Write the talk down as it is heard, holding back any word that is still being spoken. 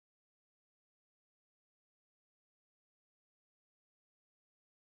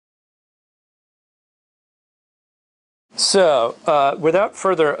So, without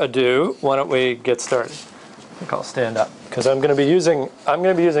further ado, why don't we get started? I think I'll stand up because I'm going to be using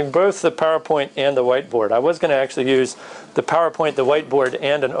both the PowerPoint and the whiteboard. I was going to actually use the PowerPoint, the whiteboard,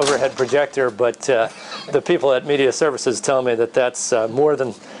 and an overhead projector, but the people at Media Services tell me that that's more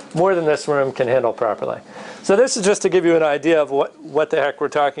than this room can handle properly. So this is just to give you an idea of what the heck we're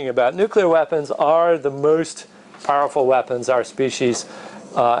talking about. Nuclear weapons are the most powerful weapons our species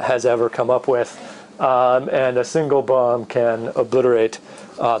has ever come up with, and a single bomb can obliterate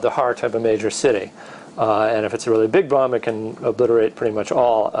the heart of a major city. And if it's a really big bomb, it can obliterate pretty much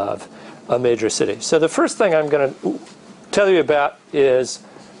all of a major city. So the first thing I'm going to tell you about is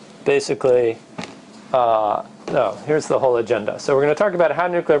basically, here's the whole agenda. So we're going to talk about how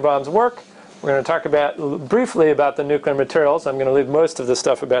nuclear bombs work. We're going to talk briefly about the nuclear materials. I'm going to leave most of the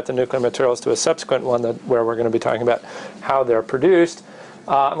stuff about the nuclear materials to a subsequent one where we're going to be talking about how they're produced.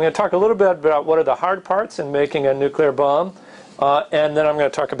 I'm going to talk a little bit about what are the hard parts in making a nuclear bomb. And then I'm going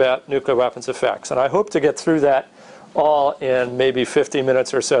to talk about nuclear weapons effects. And I hope to get through that all in maybe 50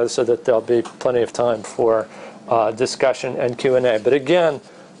 minutes or so that there'll be plenty of time for discussion and Q&A. But again,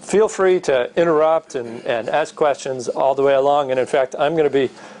 feel free to interrupt and ask questions all the way along. And in fact, I'm going to be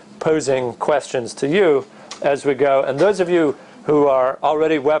posing questions to you as we go. And those of you who are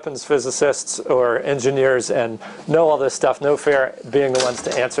already weapons physicists or engineers and know all this stuff, no fear being the ones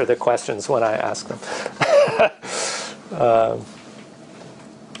to answer the questions when I ask them.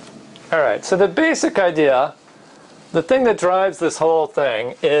 All right, so the basic idea, the thing that drives this whole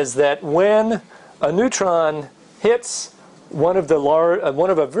thing is that when a neutron hits one of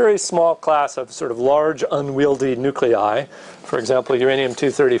a very small class of sort of large unwieldy nuclei, for example,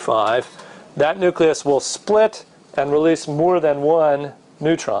 uranium-235, that nucleus will split and release more than one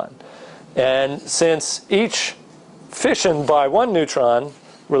neutron. And since each fission by one neutron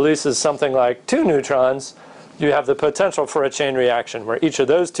releases something like 2 neutrons, you have the potential for a chain reaction where each of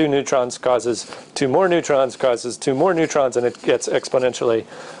those 2 neutrons causes 2 more neutrons, causes 2 more neutrons, and it gets exponentially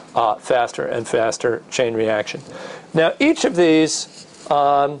faster and faster chain reaction. Now, each of these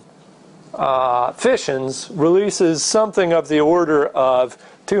fissions releases something of the order of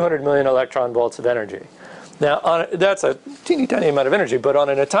 200 million electron volts of energy. Now, that's a teeny tiny amount of energy, but on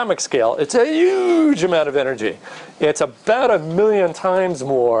an atomic scale, it's a huge amount of energy. It's about 1 million times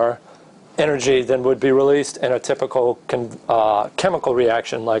more energy than would be released in a typical chemical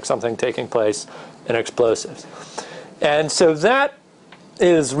reaction like something taking place in explosives. And so that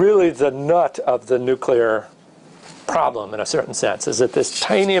is really the nut of the nuclear problem in a certain sense, is that this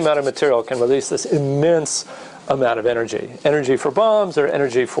tiny amount of material can release this immense amount of energy for bombs or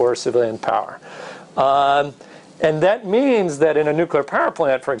energy for civilian power. And that means that in a nuclear power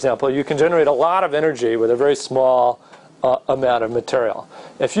plant, for example, you can generate a lot of energy with a very small amount of material.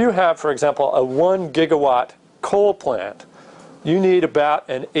 If you have, for example, a 1 gigawatt coal plant, you need about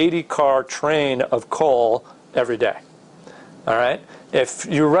an 80-car train of coal every day. All right? If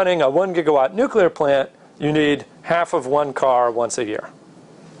you're running a 1 gigawatt nuclear plant, you need half of 1 car once a year.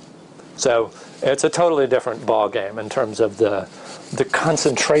 So it's a totally different ball game in terms of the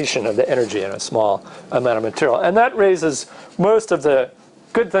concentration of the energy in a small amount of material. And that raises most of the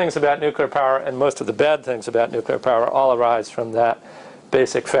good things about nuclear power and most of the bad things about nuclear power all arise from that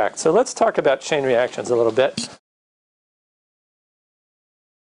basic fact. So let's talk about chain reactions a little bit.